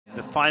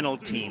the final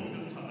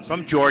team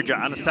from Georgia,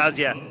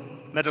 Anastasia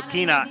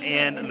METELKINA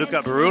and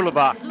Luka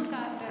Berulava.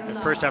 The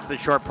first half of the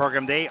short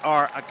program, they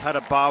are a cut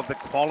above the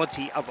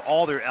quality of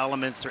all their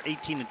elements. They're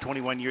 18 and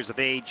 21 years of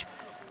age.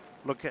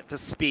 Look at the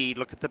speed,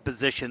 look at the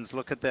positions,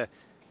 look at the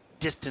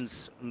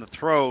distance and the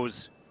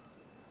throws.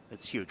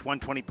 It's huge.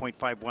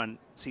 120.51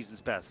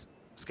 season's best,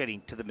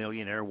 skating to the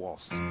Millionaire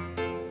Waltz.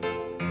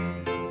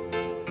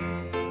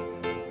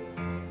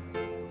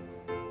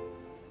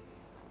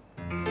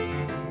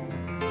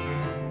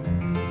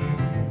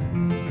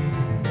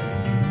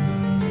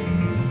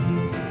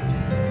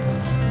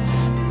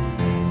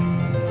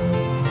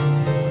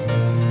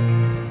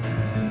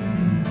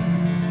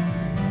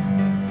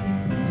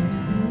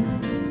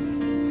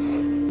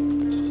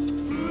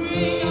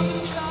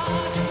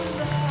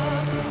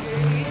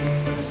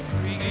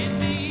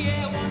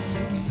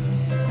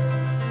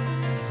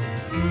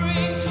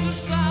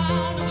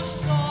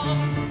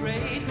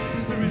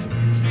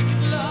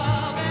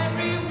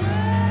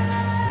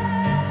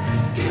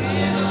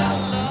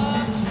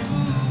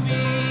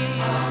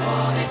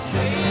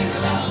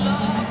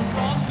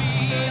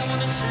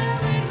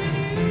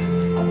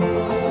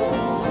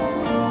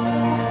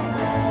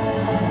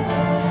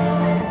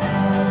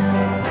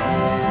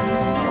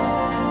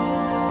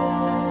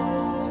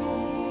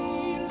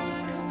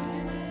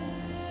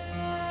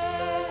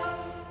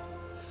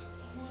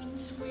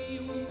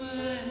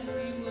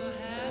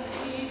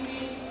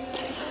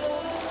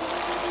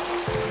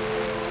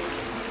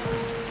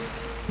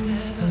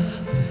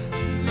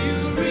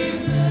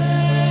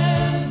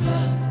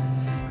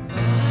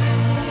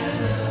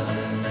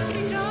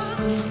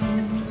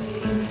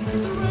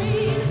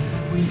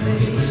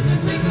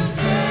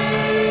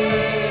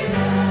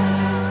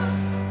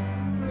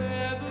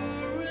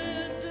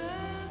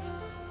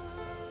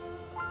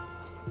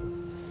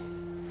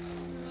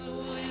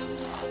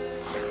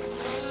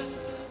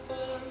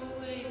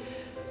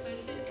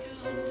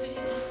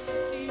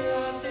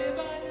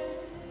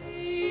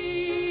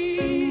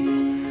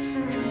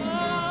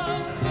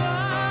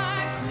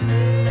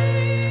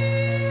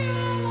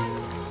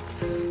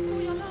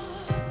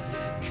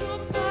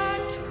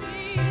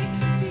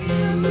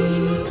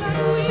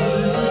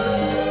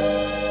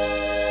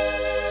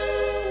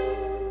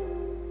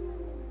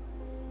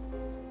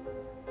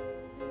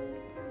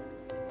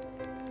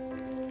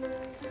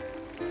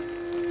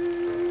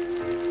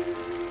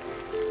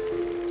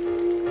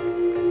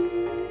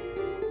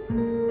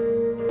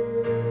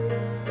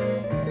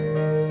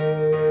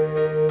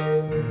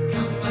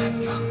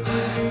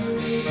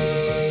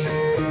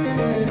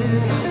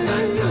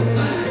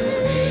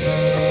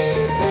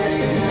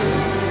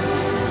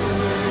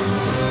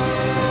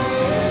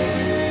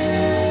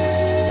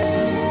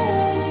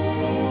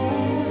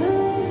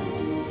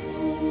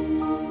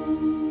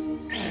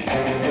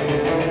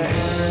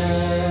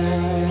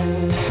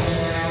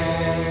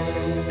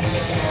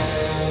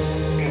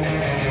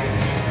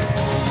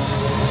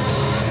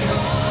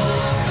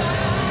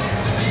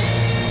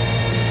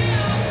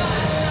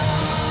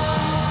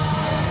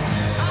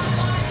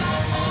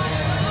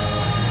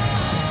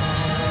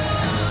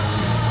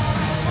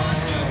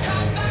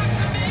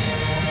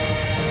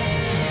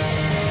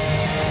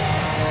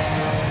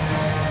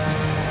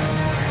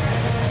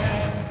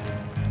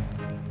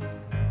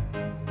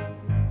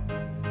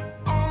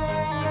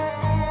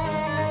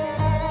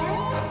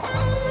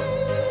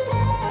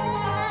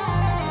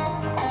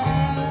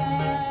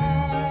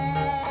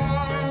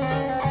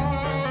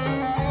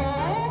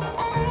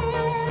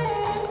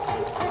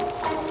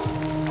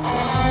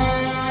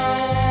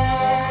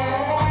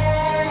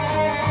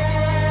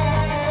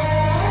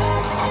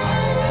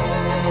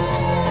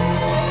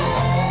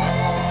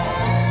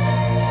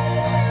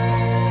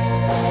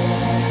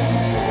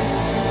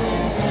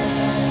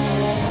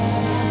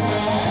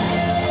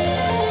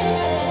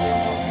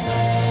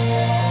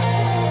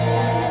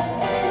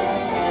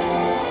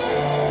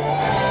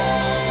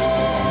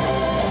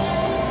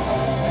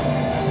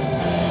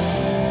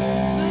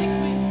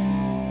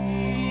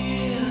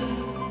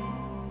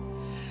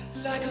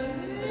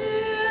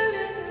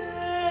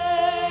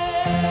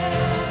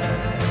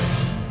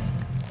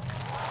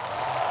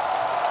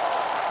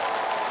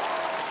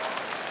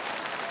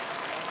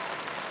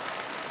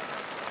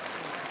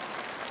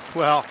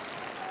 Well,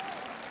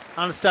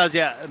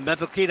 Anastasia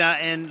METELKINA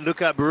and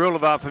Luka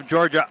Berulava from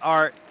Georgia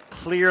are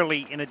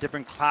clearly in a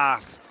different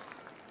class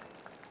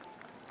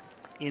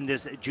in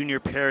this junior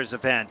pairs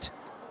event.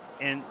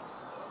 And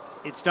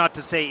it's not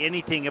to say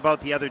anything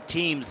about the other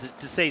teams, it's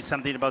to say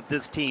something about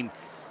this team.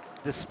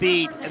 The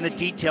speed and the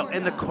detail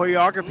and the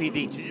choreography,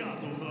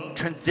 the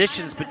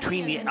transitions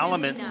between the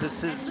elements.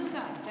 This is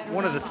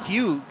one of the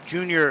few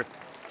junior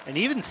and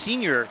even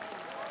senior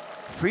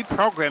free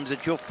programs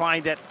that you'll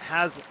find that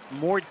has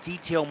more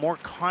detail, more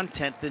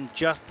content than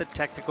just the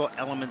technical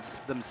elements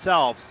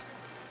themselves.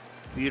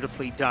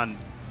 Beautifully done.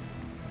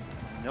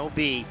 There'll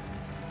be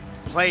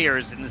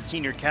players in the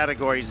senior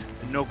categories,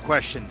 no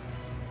question.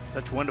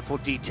 Such wonderful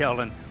detail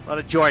and a lot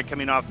of joy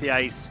coming off the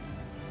ice.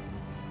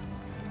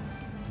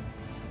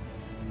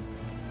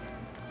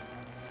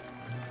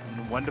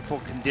 And wonderful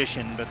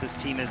condition, but this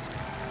team is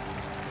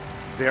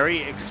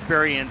very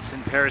experienced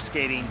in pair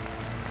skating.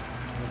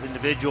 Those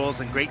individuals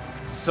and great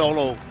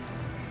solo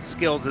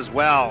skills as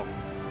well.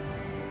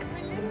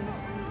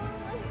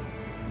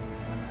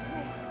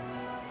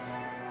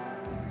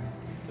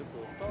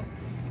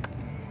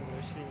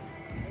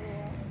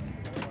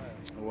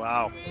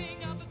 Wow.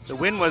 The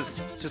win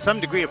was to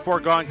some degree a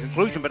foregone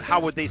conclusion, but how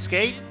would they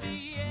skate?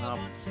 Well,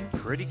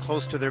 pretty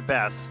close to their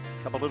best.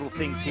 A couple little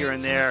things here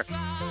and there.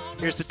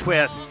 Here's the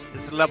twist.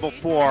 This is level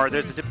 4.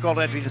 There's a difficult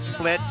entry, the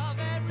split,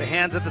 the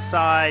hands at the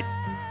side,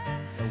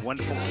 a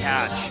wonderful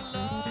catch.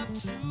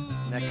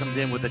 And that comes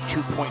in with a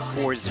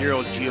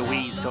 2.40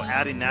 GOE, so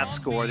adding that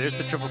score. There's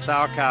the triple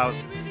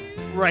sauerkraus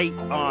right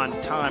on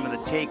time in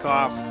the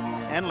takeoff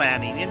and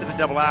landing into the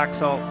double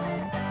axel.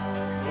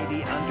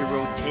 Maybe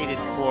under-rotated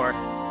for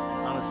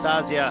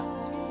Anastasia.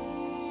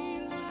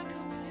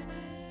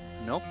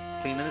 Nope,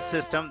 clean in the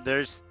system.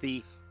 There's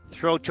the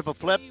throw triple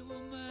flip.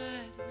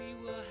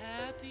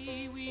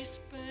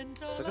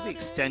 Look at the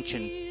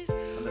extension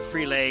on the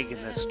free leg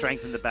and the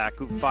strength in the back.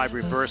 Group 5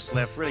 reverse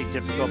lift, really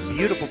difficult,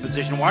 beautiful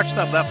position. Watch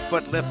that left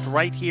foot lift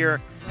right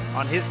here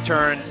on his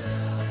turns,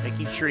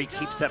 making sure he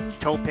keeps that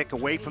toe pick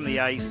away from the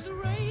ice.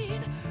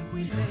 Bit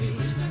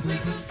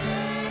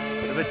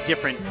of a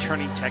different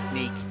turning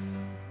technique.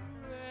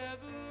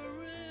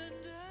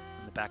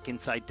 The back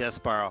inside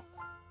Desbaro.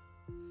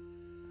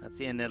 That's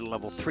in at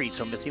level 3,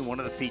 so missing one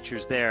of the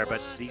features there,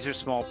 but these are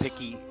small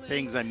picky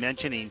things I'm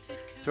mentioning.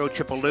 Throw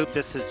triple loop,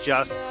 this is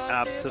just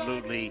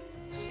absolutely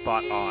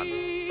spot on.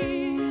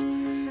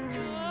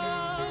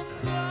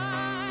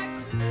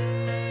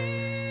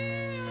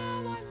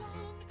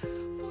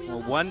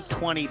 Well,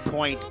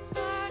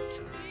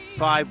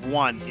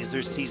 120.51 is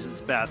their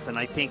season's best, and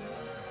I think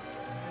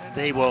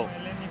they will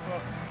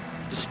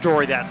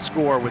destroy that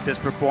score with this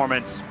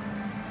performance.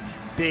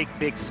 Big,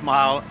 big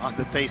smile on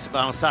the face of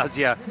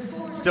Anastasia.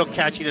 Still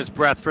catching his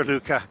breath for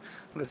Luca.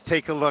 Let's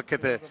take a look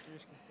at the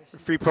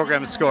free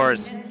program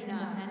scores.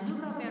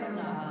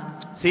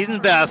 Season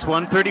best,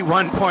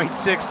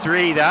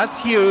 131.63.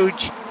 That's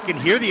huge. You can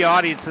hear the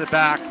audience in the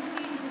back.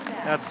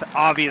 That's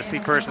obviously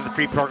first in the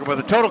free program with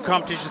a total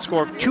competition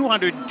score of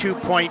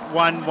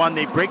 202.11.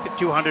 They break the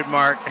 200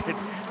 mark.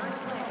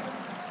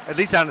 At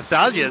least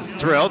Anastasia is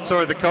thrilled, so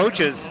are the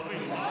coaches.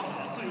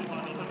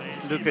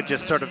 Luca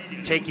just sort of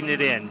taking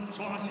it in.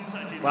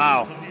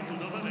 Wow.